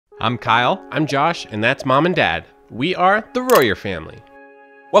I'm Kyle. I'm Josh, and that's Mom and Dad. We are the Royer family.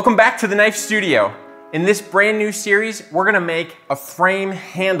 Welcome back to the Knife Studio. In this brand new series, we're gonna make a frame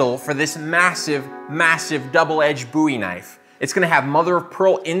handle for this massive, massive double-edged Bowie knife. It's gonna have mother of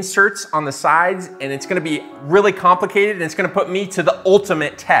pearl inserts on the sides, and it's gonna be really complicated, and it's gonna put me to the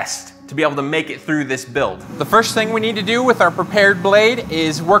ultimate test to be able to make it through this build. The first thing we need to do with our prepared blade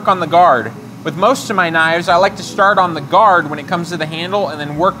is work on the guard. With most of my knives, I like to start on the guard when it comes to the handle and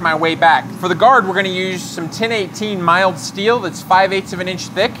then work my way back. For the guard, we're gonna use some 1018 mild steel that's 5/8 of an inch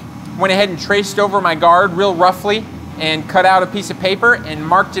thick. Went ahead and traced over my guard real roughly and cut out a piece of paper and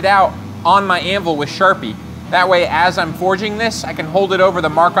marked it out on my anvil with Sharpie. That way, as I'm forging this, I can hold it over the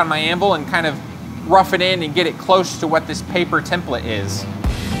mark on my anvil and kind of rough it in and get it close to what this paper template is.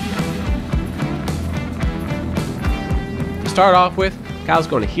 To start off with, Kyle's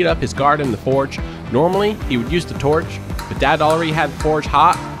going to heat up his guard in the forge. Normally, he would use the torch, but Dad already had the forge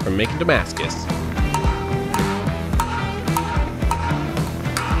hot from making Damascus.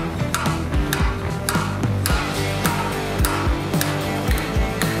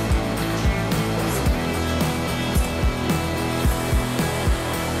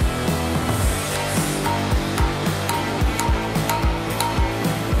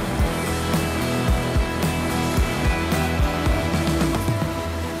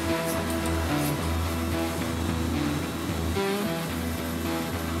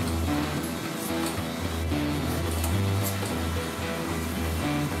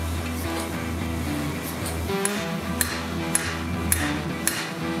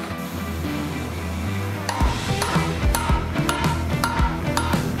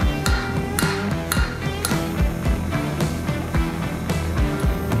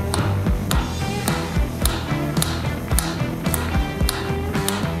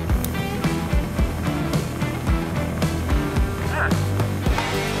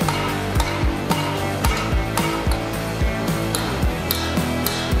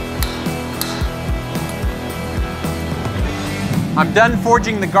 I'm done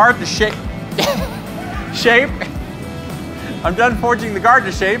forging the guard to shape. I'm done forging the guard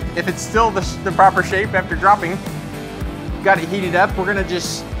to shape. If it's still the proper shape after dropping, got it heated up. We're gonna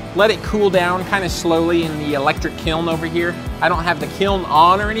just let it cool down kind of slowly in the electric kiln over here. I don't have the kiln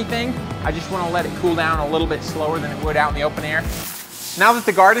on or anything. I just wanna let it cool down a little bit slower than it would out in the open air. Now that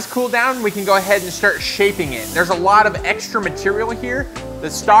the guard is cooled down, we can go ahead and start shaping it. There's a lot of extra material here. The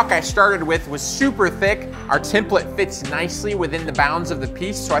stock I started with was super thick. Our template fits nicely within the bounds of the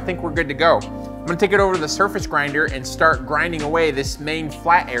piece, so I think we're good to go. I'm gonna take it over to the surface grinder and start grinding away this main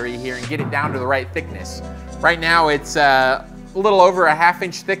flat area here and get it down to the right thickness. Right now it's a little over a 1/2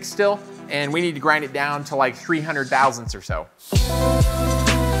 inch thick still, and we need to grind it down to like 300 thousandths or so.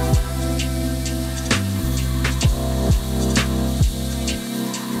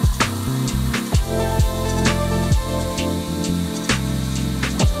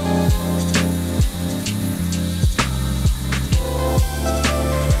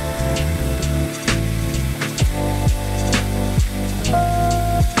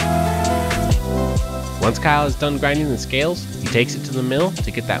 Once Kyle is done grinding the scales, he takes it to the mill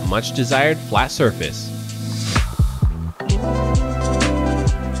to get that much desired flat surface.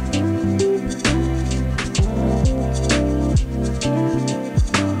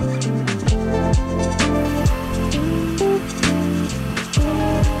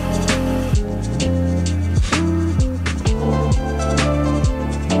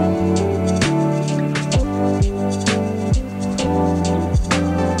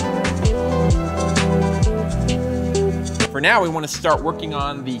 Now we want to start working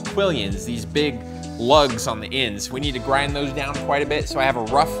on the quillions, these big lugs on the ends. We need to grind those down quite a bit, so I have a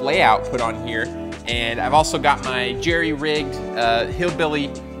rough layout put on here. And I've also got my jerry-rigged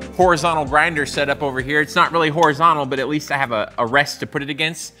hillbilly horizontal grinder set up over here. It's not really horizontal, but at least I have a rest to put it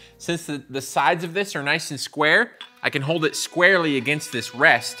against. Since the sides of this are nice and square, I can hold it squarely against this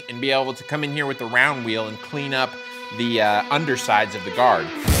rest and be able to come in here with the round wheel and clean up the undersides of the guard.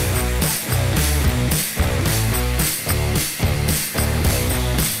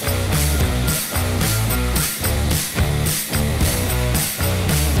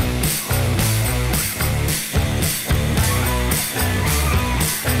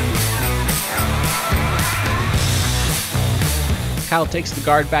 Kyle takes the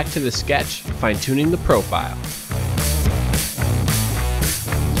guard back to the sketch, fine-tuning the profile.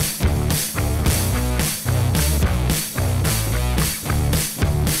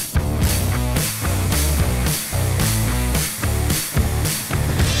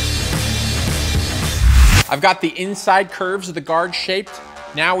 I've got the inside curves of the guard shaped.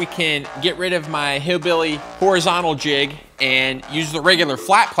 Now we can get rid of my hillbilly horizontal jig and use the regular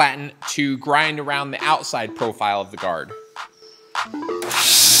flat platen to grind around the outside profile of the guard.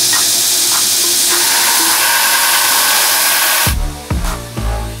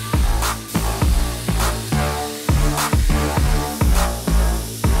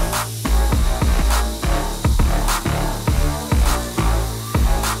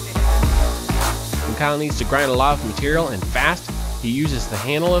 When Kyle needs to grind a lot of material and fast, he uses the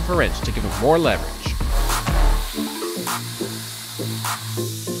handle of a wrench to give him more leverage.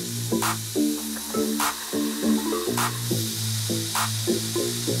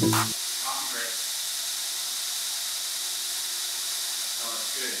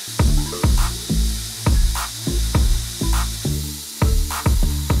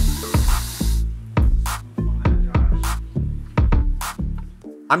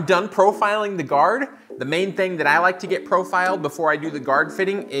 I'm done profiling the guard. The main thing that I like to get profiled before I do the guard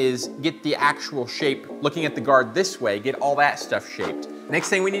fitting is get the actual shape, looking at the guard this way, get all that stuff shaped. Next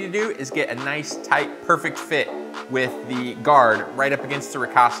thing we need to do is get a nice, tight, perfect fit with the guard right up against the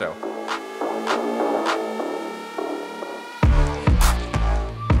ricasso.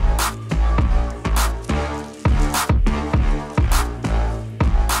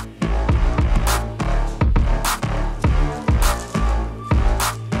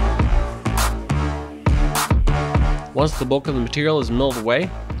 Once the bulk of the material is milled away,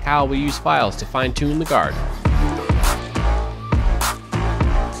 Kyle will use files to fine-tune the guard.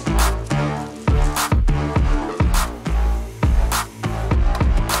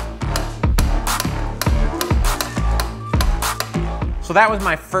 So that was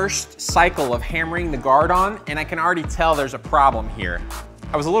my first cycle of hammering the guard on, and I can already tell there's a problem here.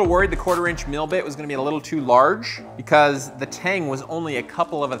 I was a little worried the 1/4" mill bit was gonna be a little too large because the tang was only a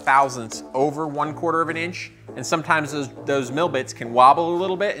couple of thousandths over 1/4 inch. And sometimes those mill bits can wobble a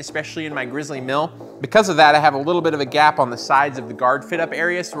little bit, especially in my Grizzly mill. Because of that, I have a little bit of a gap on the sides of the guard fit up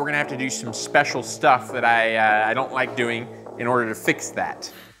area, so we're gonna have to do some special stuff that I don't like doing in order to fix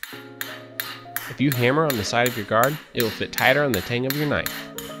that. If you hammer on the side of your guard, it will fit tighter on the tang of your knife.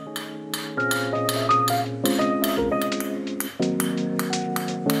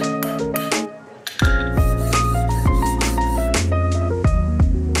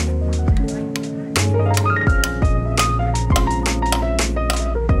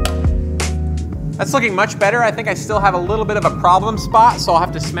 That's looking much better. I think I still have a little bit of a problem spot, so I'll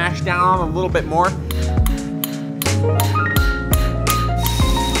have to smash down on a little bit more.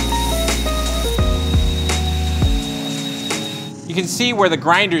 You can see where the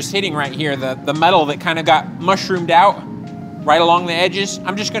grinder's hitting right here, the metal that kind of got mushroomed out right along the edges.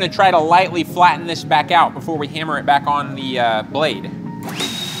 I'm just gonna try to lightly flatten this back out before we hammer it back on the blade.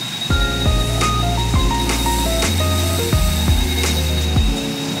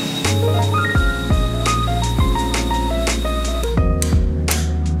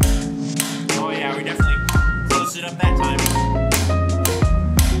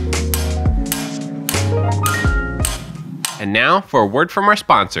 And now for a word from our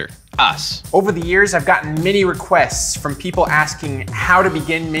sponsor, us. Over the years, I've gotten many requests from people asking how to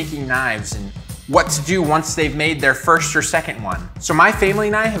begin making knives and what to do once they've made their first or second one. So my family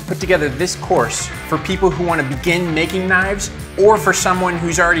and I have put together this course for people who want to begin making knives, or for someone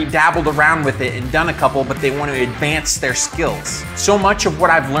who's already dabbled around with it and done a couple, but they want to advance their skills. So much of what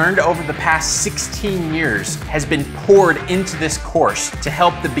I've learned over the past 16 years has been poured into this course to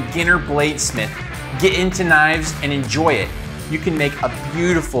help the beginner bladesmith get into knives and enjoy it. You can make a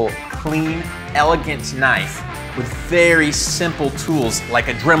beautiful, clean, elegant knife with very simple tools like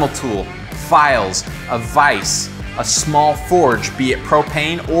a Dremel tool, files, a vise, a small forge, be it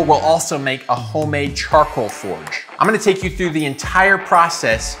propane, or we'll also make a homemade charcoal forge. I'm gonna take you through the entire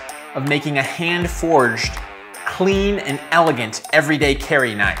process of making a hand-forged, clean and elegant everyday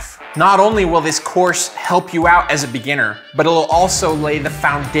carry knife. Not only will this course help you out as a beginner, but it'll also lay the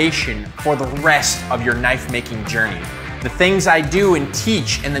foundation for the rest of your knife making journey. The things I do and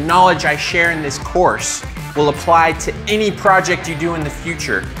teach and the knowledge I share in this course will apply to any project you do in the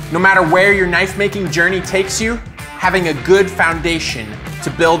future. No matter where your knife making journey takes you, having a good foundation to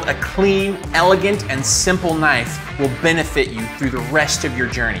build a clean, elegant, and simple knife will benefit you through the rest of your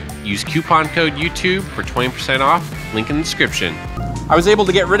journey. Use coupon code YouTube for 20% off, link in the description. I was able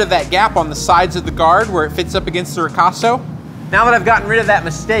to get rid of that gap on the sides of the guard where it fits up against the ricasso. Now that I've gotten rid of that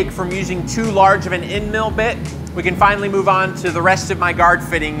mistake from using too large of an end mill bit, we can finally move on to the rest of my guard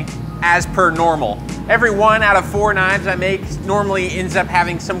fitting as per normal. Every 1 out of 4 knives I make normally ends up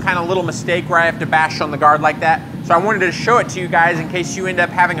having some kind of little mistake where I have to bash on the guard like that. So I wanted to show it to you guys in case you end up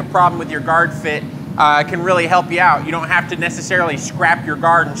having a problem with your guard fit can really help you out. You don't have to necessarily scrap your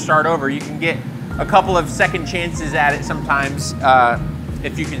guard and start over. You can get a couple of second chances at it sometimes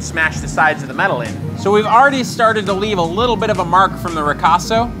if you can smash the sides of the metal in. So we've already started to leave a little bit of a mark from the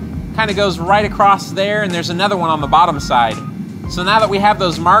ricasso. Kind of goes right across there, and there's another one on the bottom side. So now that we have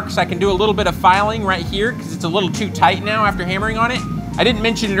those marks, I can do a little bit of filing right here because it's a little too tight now after hammering on it. I didn't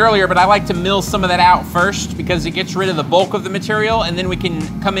mention it earlier, but I like to mill some of that out first because it gets rid of the bulk of the material, and then we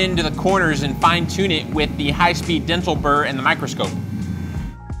can come into the corners and fine tune it with the high-speed dental burr and the microscope.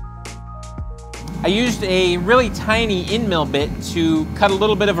 I used a really tiny end mill bit to cut a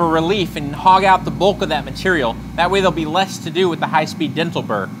little bit of a relief and hog out the bulk of that material. That way there'll be less to do with the high-speed dental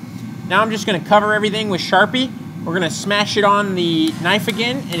burr. Now I'm just gonna cover everything with Sharpie. We're gonna smash it on the knife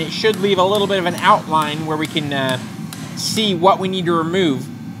again, and it should leave a little bit of an outline where we can see what we need to remove,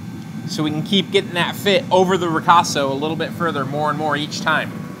 so we can keep getting that fit over the ricasso a little bit further, more and more each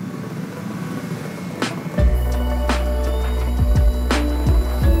time.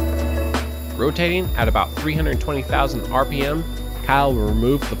 Rotating at about 320,000 RPM, Kyle will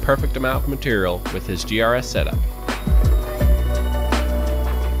remove the perfect amount of material with his GRS setup.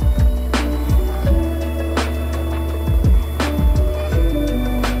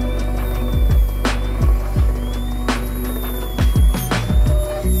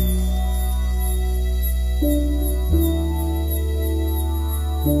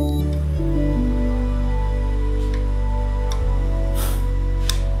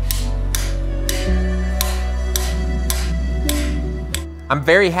 I'm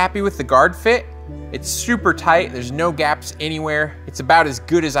very happy with the guard fit. It's super tight, there's no gaps anywhere. It's about as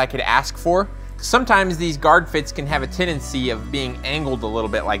good as I could ask for. Sometimes these guard fits can have a tendency of being angled a little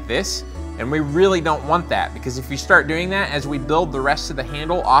bit like this, and we really don't want that, because if you start doing that as we build the rest of the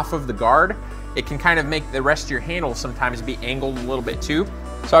handle off of the guard, it can kind of make the rest of your handle sometimes be angled a little bit too.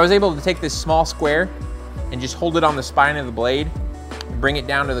 So I was able to take this small square and just hold it on the spine of the blade, bring it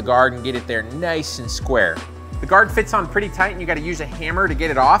down to the guard and get it there nice and square. The guard fits on pretty tight and you gotta use a hammer to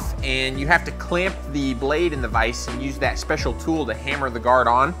get it off, and you have to clamp the blade in the vise and use that special tool to hammer the guard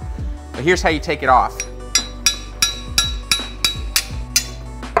on. But here's how you take it off.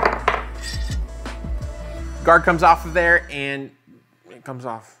 Guard comes off of there and it comes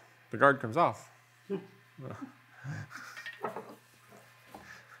off. The guard comes off.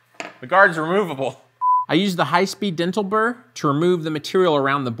 The guard's removable. I used the high-speed dental burr to remove the material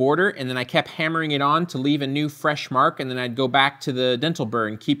around the border, and then I kept hammering it on to leave a new fresh mark, and then I'd go back to the dental burr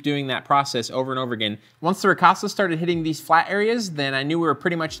and keep doing that process over and over again. Once the ricasso started hitting these flat areas, then I knew we were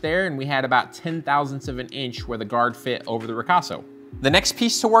pretty much there, and we had about 0.010 of an inch where the guard fit over the ricasso. The next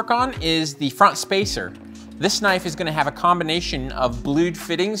piece to work on is the front spacer. This knife is gonna have a combination of blued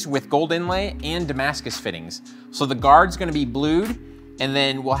fittings with gold inlay and Damascus fittings. So the guard's gonna be blued, and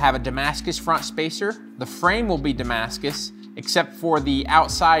then we'll have a Damascus front spacer. The frame will be Damascus, except for the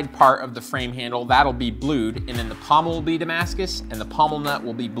outside part of the frame handle, that'll be blued, and then the pommel will be Damascus, and the pommel nut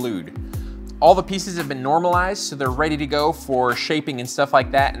will be blued. All the pieces have been normalized, so they're ready to go for shaping and stuff like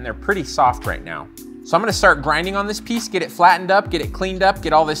that, and they're pretty soft right now. So I'm gonna start grinding on this piece, get it flattened up, get it cleaned up,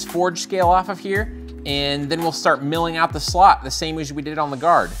 get all this forge scale off of here, and then we'll start milling out the slot the same as we did on the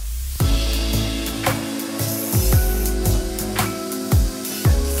guard.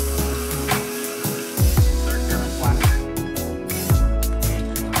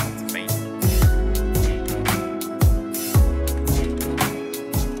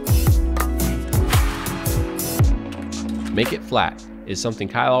 Make it flat is something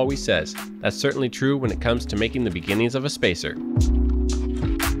Kyle always says. That's certainly true when it comes to making the beginnings of a spacer.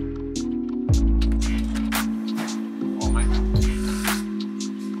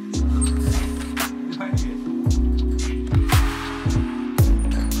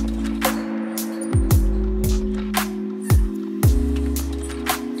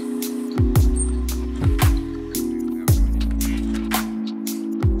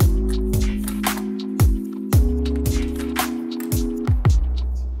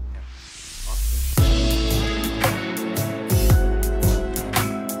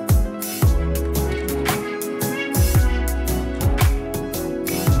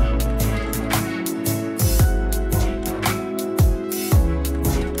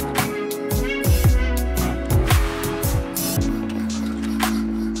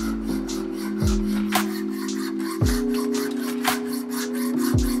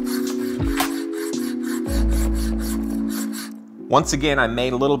 Once again, I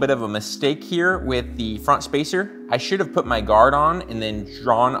made a little bit of a mistake here with the front spacer. I should have put my guard on and then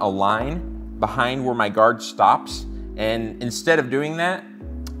drawn a line behind where my guard stops. And instead of doing that,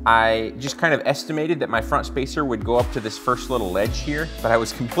 I just kind of estimated that my front spacer would go up to this first little ledge here, but I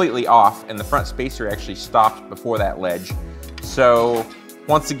was completely off and the front spacer actually stopped before that ledge. So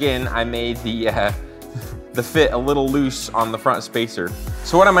once again, I made the fit a little loose on the front spacer.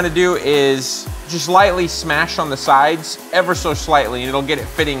 So what I'm gonna do is just lightly smash on the sides, ever so slightly, and it'll get it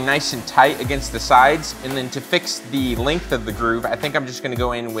fitting nice and tight against the sides. And then to fix the length of the groove, I think I'm just gonna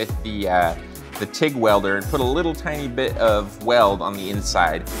go in with the TIG welder and put a little tiny bit of weld on the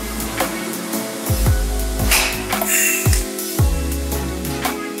inside.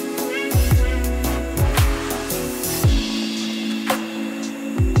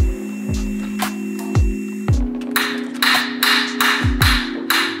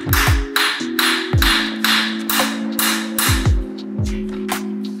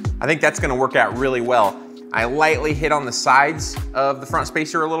 I think that's gonna work out really well. I lightly hit on the sides of the front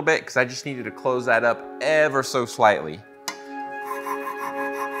spacer a little bit because I just needed to close that up ever so slightly.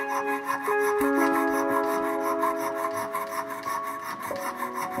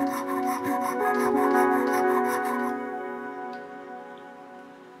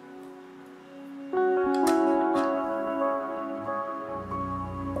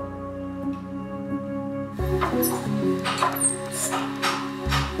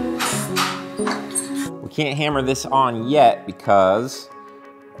 Can't hammer this on yet because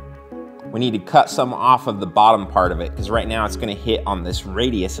we need to cut some off of the bottom part of it, because right now it's going to hit on this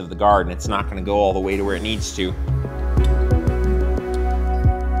radius of the guard and it's not going to go all the way to where it needs to.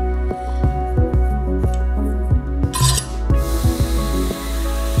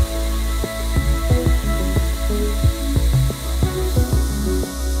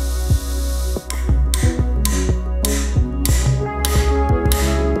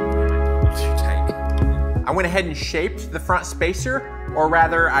 I went ahead and shaped the front spacer, or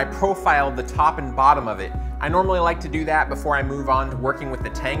rather I profiled the top and bottom of it. I normally like to do that before I move on to working with the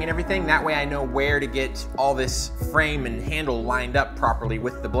tang and everything. That way I know where to get all this frame and handle lined up properly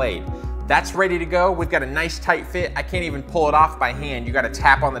with the blade. That's ready to go. We've got a nice tight fit. I can't even pull it off by hand. You gotta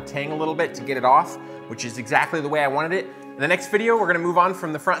tap on the tang a little bit to get it off, which is exactly the way I wanted it. In the next video, we're gonna move on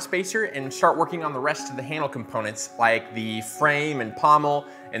from the front spacer and start working on the rest of the handle components, like the frame and pommel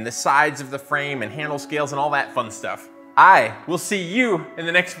and the sides of the frame and handle scales and all that fun stuff. I will see you in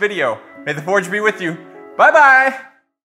the next video. May the forge be with you. Bye-bye.